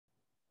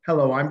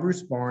Hello, I'm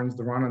Bruce Barnes,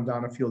 the Ron and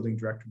Donna Fielding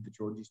Director of the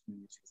George Eastman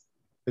Museum.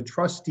 The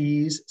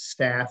trustees,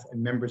 staff,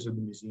 and members of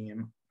the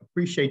museum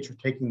appreciate your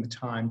taking the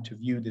time to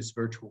view this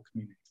virtual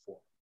community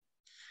forum.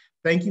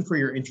 Thank you for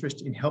your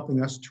interest in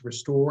helping us to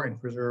restore and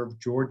preserve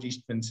George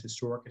Eastman's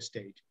historic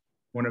estate,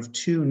 one of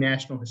two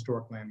National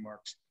Historic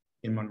Landmarks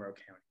in Monroe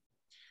County.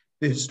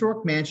 The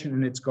historic mansion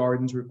and its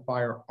gardens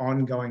require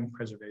ongoing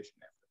preservation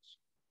efforts.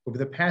 Over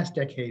the past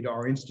decade,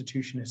 our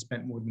institution has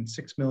spent more than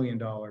 $6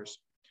 million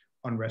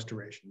on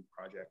restoration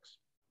projects.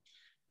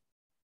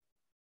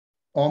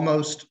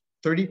 Almost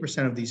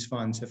 30% of these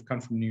funds have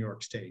come from New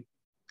York State.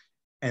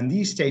 And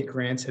these state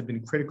grants have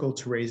been critical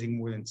to raising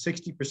more than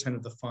 60%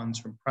 of the funds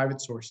from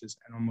private sources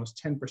and almost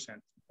 10%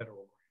 from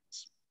federal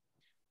grants.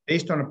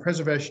 Based on a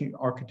preservation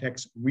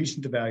architect's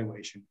recent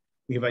evaluation,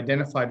 we have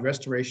identified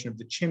restoration of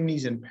the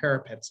chimneys and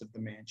parapets of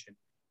the mansion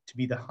to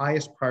be the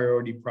highest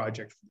priority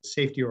project for the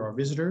safety of our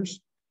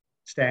visitors,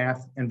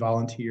 staff, and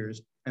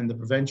volunteers, and the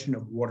prevention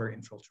of water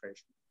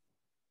infiltration.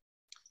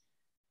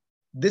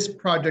 This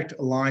project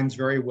aligns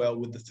very well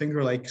with the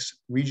Finger Lakes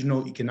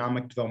Regional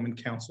Economic Development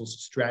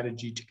Council's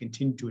strategy to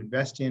continue to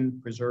invest in,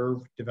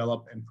 preserve,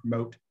 develop, and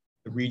promote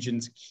the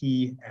region's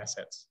key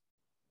assets.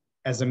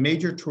 As a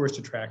major tourist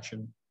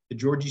attraction, the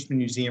George Eastman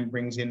Museum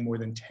brings in more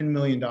than $10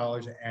 million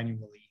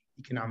annually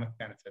in economic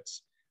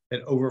benefits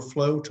that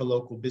overflow to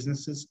local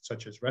businesses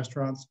such as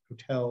restaurants,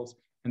 hotels,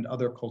 and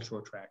other cultural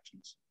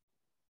attractions.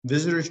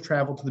 Visitors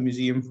travel to the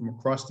museum from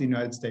across the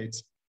United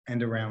States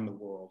and around the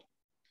world.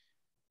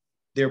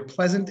 Their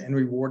pleasant and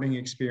rewarding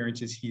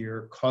experiences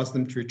here cause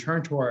them to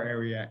return to our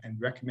area and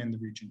recommend the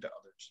region to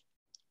others.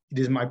 It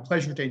is my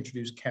pleasure to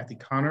introduce Kathy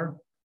Connor,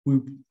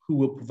 who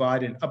will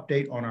provide an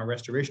update on our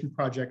restoration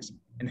projects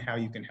and how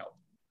you can help.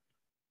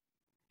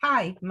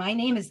 Hi, my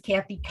name is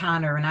Kathy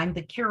Connor, and I'm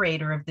the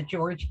curator of the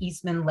George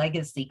Eastman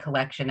Legacy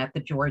Collection at the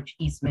George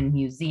Eastman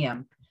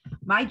Museum.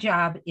 My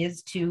job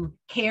is to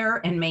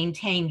care and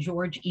maintain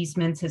George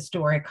Eastman's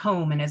historic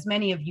home. And as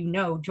many of you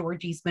know,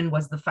 George Eastman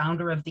was the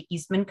founder of the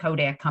Eastman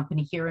Kodak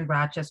Company here in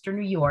Rochester,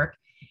 New York.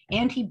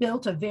 And he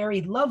built a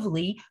very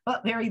lovely,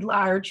 but very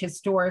large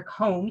historic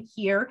home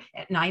here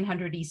at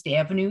 900 East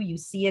Avenue. You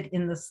see it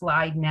in the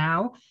slide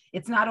now.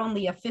 It's not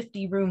only a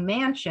 50-room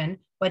mansion,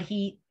 but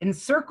he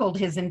encircled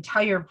his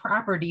entire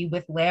property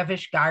with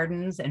lavish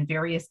gardens and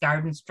various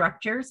garden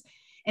structures.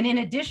 And in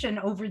addition,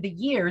 over the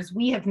years,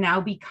 we have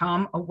now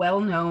become a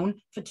well-known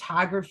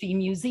photography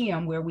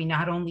museum where we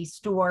not only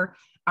store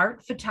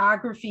art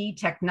photography,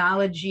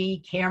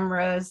 technology,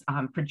 cameras,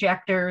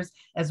 projectors,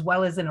 as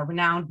well as in a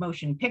renowned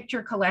motion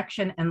picture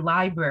collection and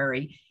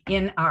library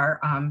in our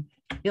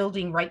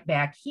building right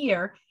back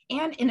here.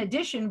 And in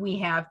addition, we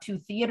have two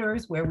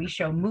theaters where we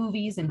show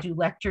movies and do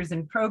lectures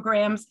and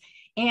programs,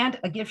 and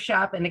a gift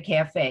shop and a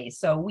cafe.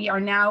 So we are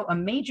now a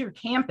major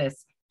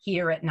campus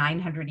here at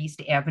 900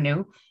 East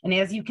Avenue. And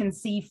as you can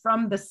see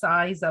from the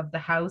size of the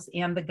house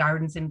and the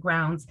gardens and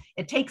grounds,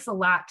 it takes a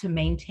lot to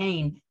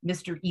maintain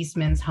Mr.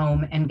 Eastman's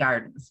home and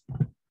gardens.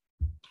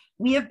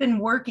 We have been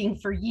working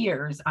for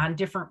years on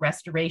different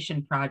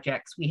restoration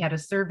projects. We had a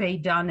survey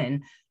done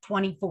in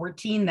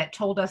 2014 that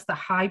told us the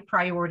high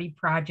priority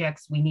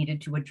projects we needed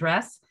to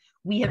address.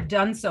 We have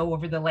done so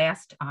over the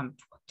last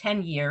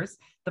 10 years.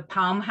 The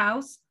Palm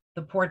House,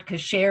 the porte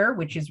cochere,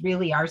 which is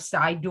really our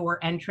side door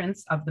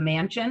entrance of the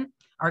mansion,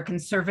 our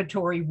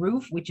conservatory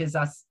roof, which is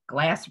a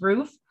glass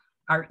roof,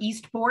 our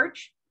east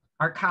porch,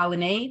 our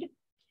colonnade,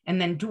 and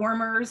then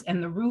dormers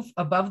and the roof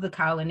above the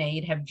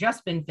colonnade have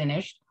just been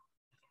finished.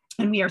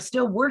 And we are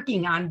still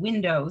working on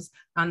windows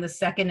on the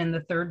second and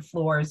the third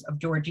floors of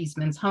George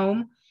Eastman's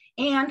home,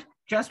 and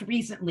just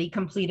recently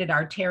completed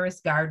our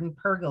terrace garden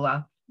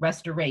pergola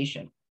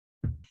restoration.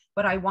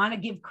 But I want to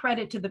give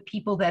credit to the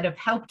people that have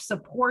helped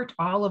support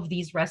all of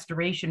these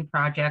restoration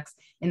projects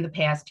in the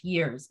past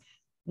years.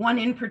 One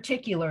in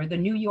particular, the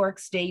New York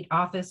State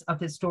Office of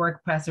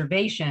Historic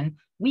Preservation,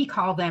 we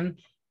call them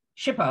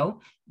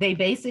SHPO. They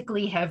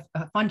basically have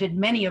funded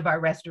many of our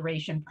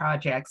restoration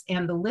projects,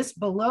 and the list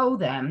below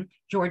them,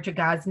 Georgia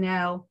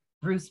Gosnell,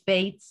 Bruce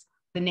Bates,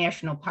 the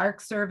National Park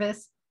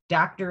Service,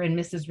 Dr. and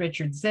Mrs.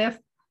 Richard Ziff,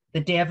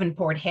 the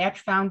Davenport Hatch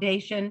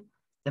Foundation,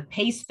 the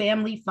Pace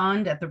Family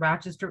Fund at the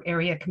Rochester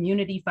Area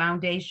Community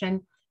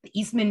Foundation, the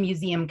Eastman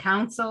Museum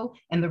Council,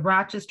 and the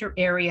Rochester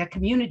Area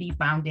Community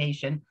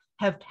Foundation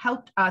have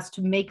helped us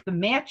to make the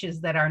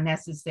matches that are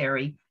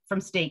necessary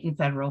from state and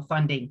federal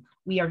funding.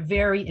 We are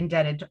very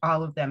indebted to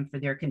all of them for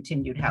their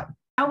continued help.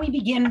 Now we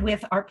begin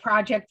with our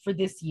project for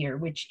this year,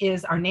 which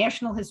is our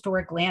National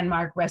Historic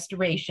Landmark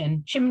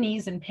Restoration,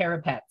 Chimneys and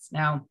Parapets.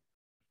 Now,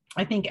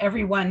 I think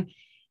everyone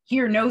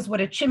here knows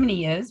what a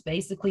chimney is.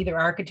 Basically, they're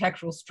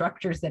architectural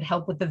structures that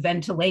help with the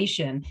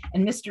ventilation.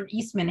 And Mr.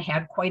 Eastman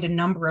had quite a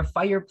number of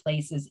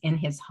fireplaces in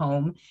his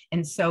home.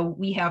 And so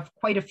we have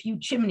quite a few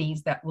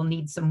chimneys that will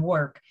need some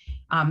work.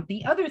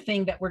 The other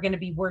thing that we're going to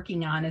be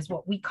working on is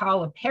what we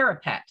call a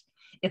parapet.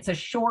 It's a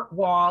short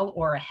wall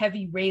or a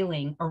heavy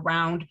railing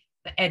around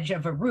the edge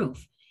of a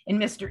roof. In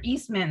Mr.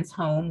 Eastman's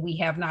home, we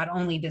have not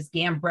only this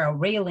gambrel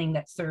railing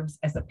that serves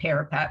as a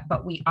parapet,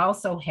 but we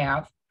also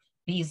have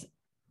these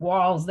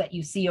walls that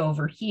you see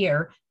over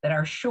here that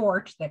are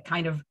short, that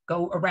kind of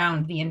go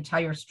around the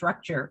entire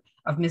structure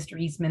of Mr.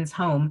 Eastman's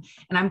home.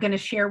 And I'm going to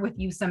share with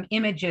you some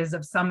images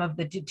of some of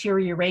the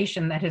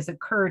deterioration that has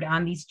occurred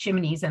on these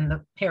chimneys and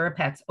the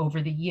parapets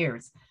over the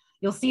years.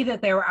 You'll see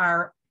that there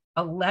are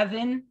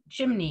 11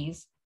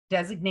 chimneys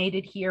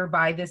designated here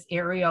by this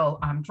aerial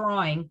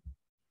drawing.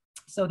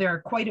 So there are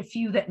quite a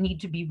few that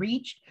need to be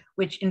reached,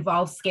 which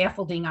involves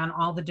scaffolding on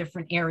all the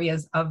different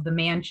areas of the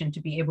mansion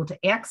to be able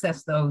to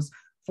access those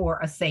for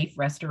a safe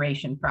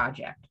restoration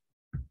project.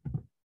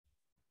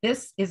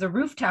 This is a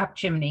rooftop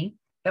chimney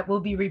that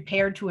will be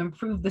repaired to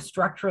improve the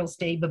structural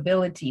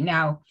stability.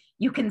 Now,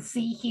 you can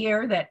see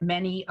here that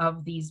many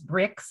of these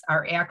bricks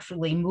are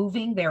actually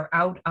moving. They're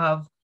out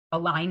of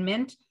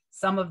alignment.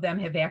 Some of them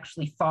have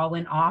actually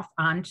fallen off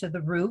onto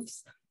the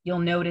roofs. You'll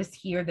notice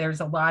here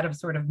there's a lot of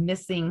sort of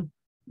missing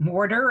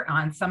mortar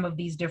on some of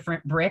these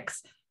different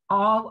bricks.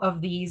 All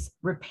of these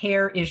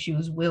repair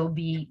issues will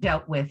be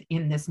dealt with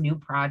in this new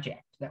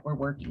project that we're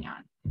working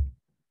on.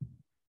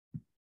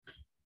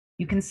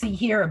 You can see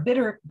here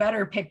a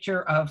better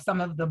picture of some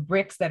of the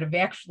bricks that have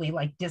actually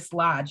like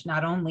dislodged.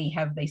 Not only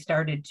have they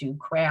started to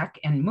crack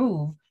and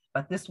move,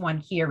 but this one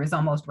here is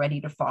almost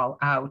ready to fall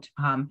out.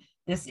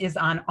 This is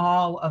on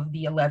all of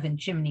the 11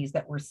 chimneys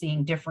that we're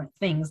seeing different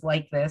things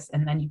like this.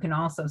 And then you can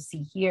also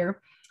see here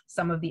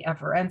some of the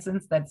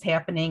effervescence that's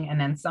happening, and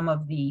then some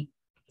of the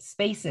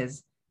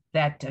spaces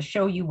that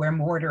show you where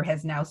mortar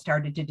has now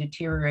started to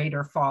deteriorate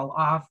or fall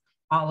off.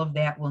 All of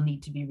that will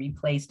need to be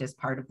replaced as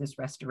part of this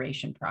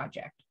restoration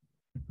project.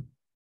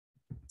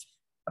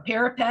 A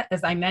parapet,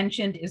 as I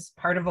mentioned, is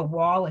part of a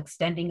wall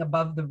extending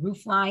above the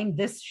roof line.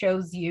 This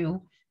shows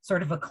you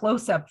sort of a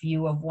close-up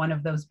view of one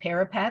of those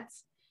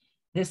parapets.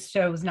 This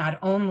shows not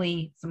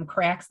only some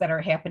cracks that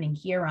are happening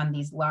here on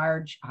these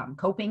large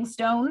coping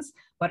stones,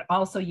 but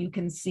also you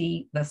can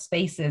see the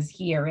spaces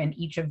here in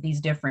each of these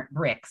different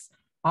bricks.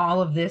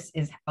 All of this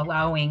is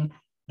allowing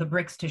the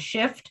bricks to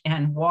shift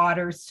and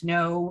water,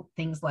 snow,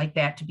 things like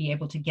that to be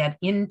able to get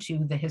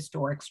into the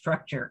historic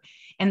structure.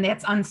 And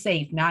that's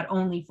unsafe, not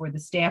only for the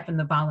staff and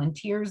the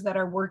volunteers that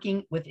are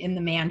working within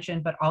the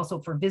mansion, but also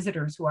for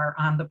visitors who are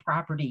on the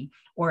property,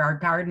 or our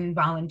garden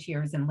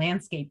volunteers and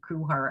landscape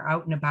crew who are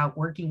out and about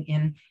working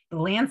in the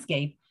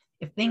landscape.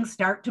 If things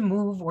start to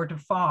move or to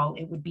fall,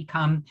 it would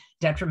become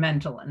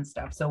detrimental and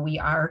stuff. So we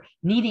are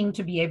needing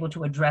to be able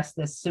to address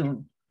this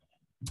soon.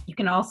 You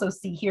can also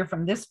see here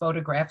from this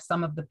photograph,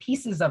 some of the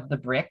pieces of the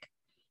brick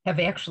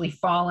have actually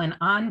fallen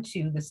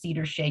onto the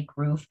cedar shake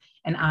roof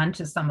and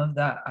onto some of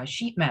the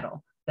sheet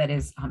metal that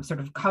is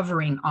sort of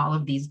covering all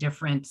of these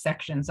different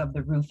sections of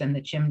the roof and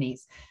the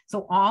chimneys.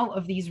 So all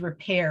of these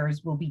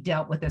repairs will be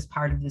dealt with as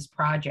part of this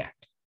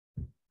project.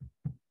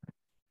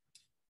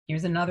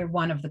 Here's another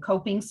one of the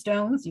coping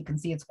stones. You can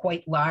see it's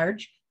quite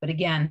large, but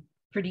again,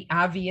 pretty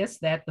obvious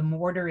that the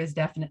mortar is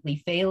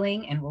definitely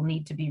failing and will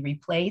need to be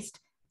replaced.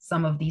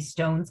 Some of these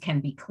stones can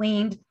be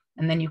cleaned,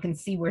 and then you can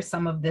see where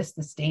some of this,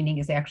 the staining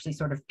is actually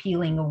sort of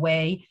peeling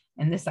away.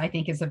 And this, I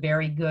think, is a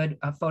very good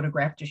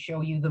photograph to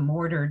show you the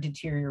mortar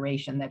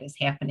deterioration that is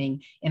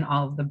happening in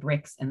all of the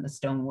bricks and the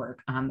stonework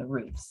on the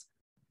roofs.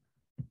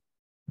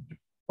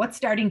 What's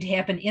starting to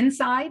happen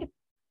inside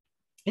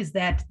is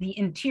that the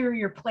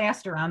interior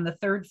plaster on the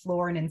third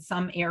floor and in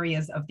some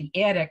areas of the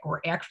attic,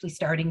 we're actually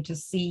starting to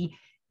see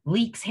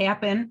leaks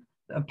happen.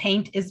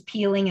 Paint is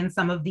peeling in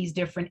some of these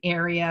different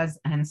areas.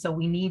 And so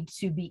we need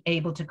to be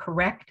able to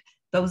correct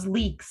those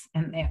leaks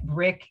and that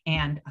brick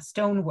and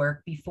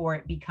stonework before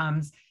it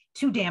becomes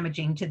too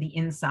damaging to the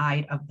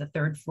inside of the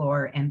third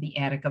floor and the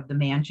attic of the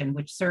mansion,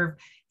 which serve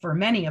for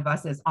many of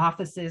us as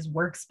offices,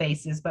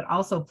 workspaces, but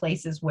also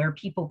places where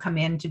people come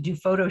in to do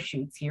photo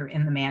shoots here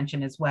in the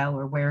mansion as well,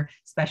 or where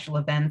special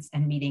events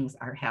and meetings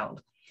are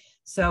held.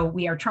 So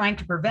we are trying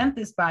to prevent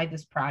this by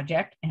this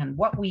project, and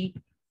what we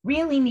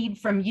really need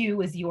from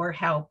you is your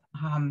help.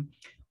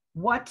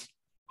 What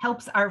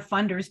helps our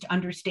funders to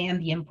understand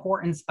the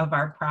importance of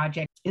our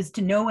project is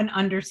to know and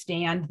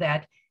understand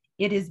that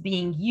it is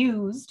being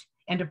used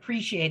and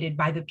appreciated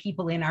by the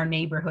people in our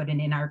neighborhood and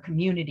in our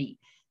community.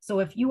 So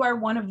if you are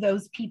one of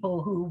those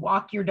people who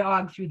walk your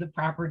dog through the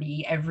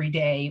property every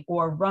day,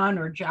 or run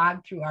or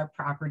jog through our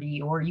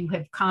property, or you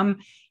have come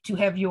to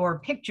have your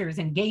pictures,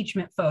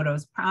 engagement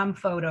photos, prom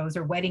photos,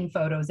 or wedding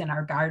photos in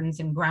our gardens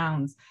and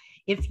grounds,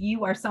 if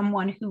you are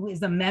someone who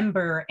is a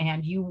member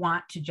and you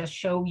want to just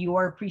show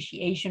your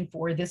appreciation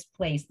for this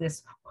place,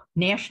 this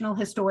National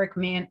Historic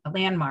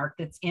Landmark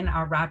that's in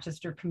our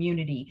Rochester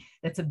community,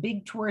 that's a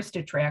big tourist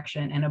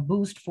attraction and a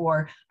boost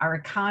for our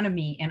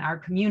economy and our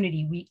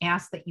community, we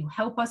ask that you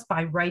help us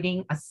by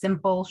writing a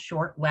simple,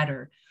 short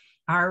letter.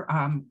 Our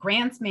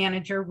grants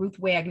manager, Ruth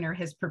Wagner,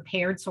 has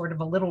prepared sort of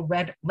a little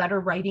red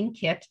letter writing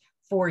kit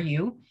for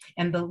you.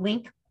 And the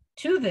link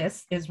to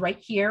this is right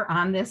here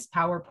on this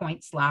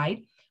PowerPoint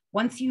slide.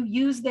 Once you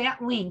use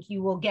that link,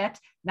 you will get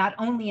not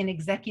only an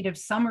executive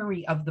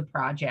summary of the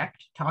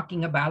project,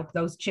 talking about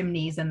those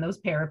chimneys and those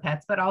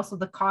parapets, but also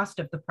the cost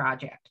of the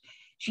project.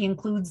 She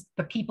includes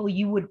the people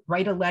you would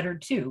write a letter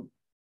to.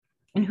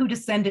 and who to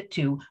send it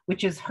to,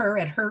 which is her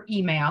at her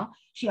email.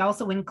 She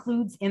also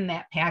includes in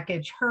that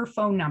package her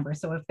phone number.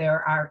 So if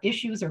there are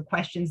issues or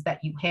questions that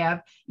you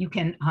have, you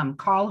can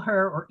call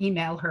her or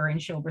email her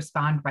and she'll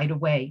respond right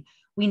away.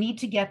 We need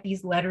to get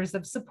these letters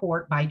of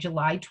support by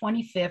July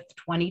 25th,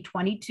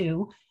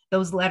 2022.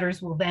 Those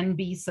letters will then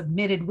be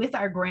submitted with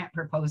our grant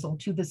proposal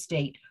to the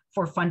state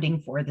for funding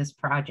for this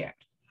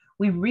project.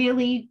 We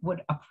really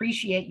would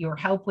appreciate your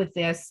help with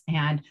this,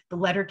 and the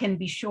letter can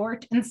be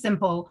short and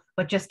simple,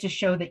 but just to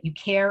show that you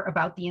care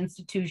about the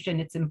institution.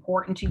 It's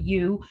important to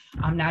you,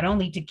 not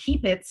only to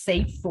keep it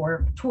safe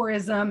for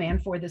tourism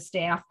and for the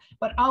staff,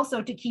 but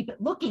also to keep it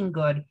looking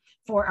good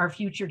for our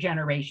future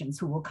generations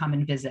who will come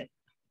and visit.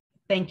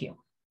 Thank you.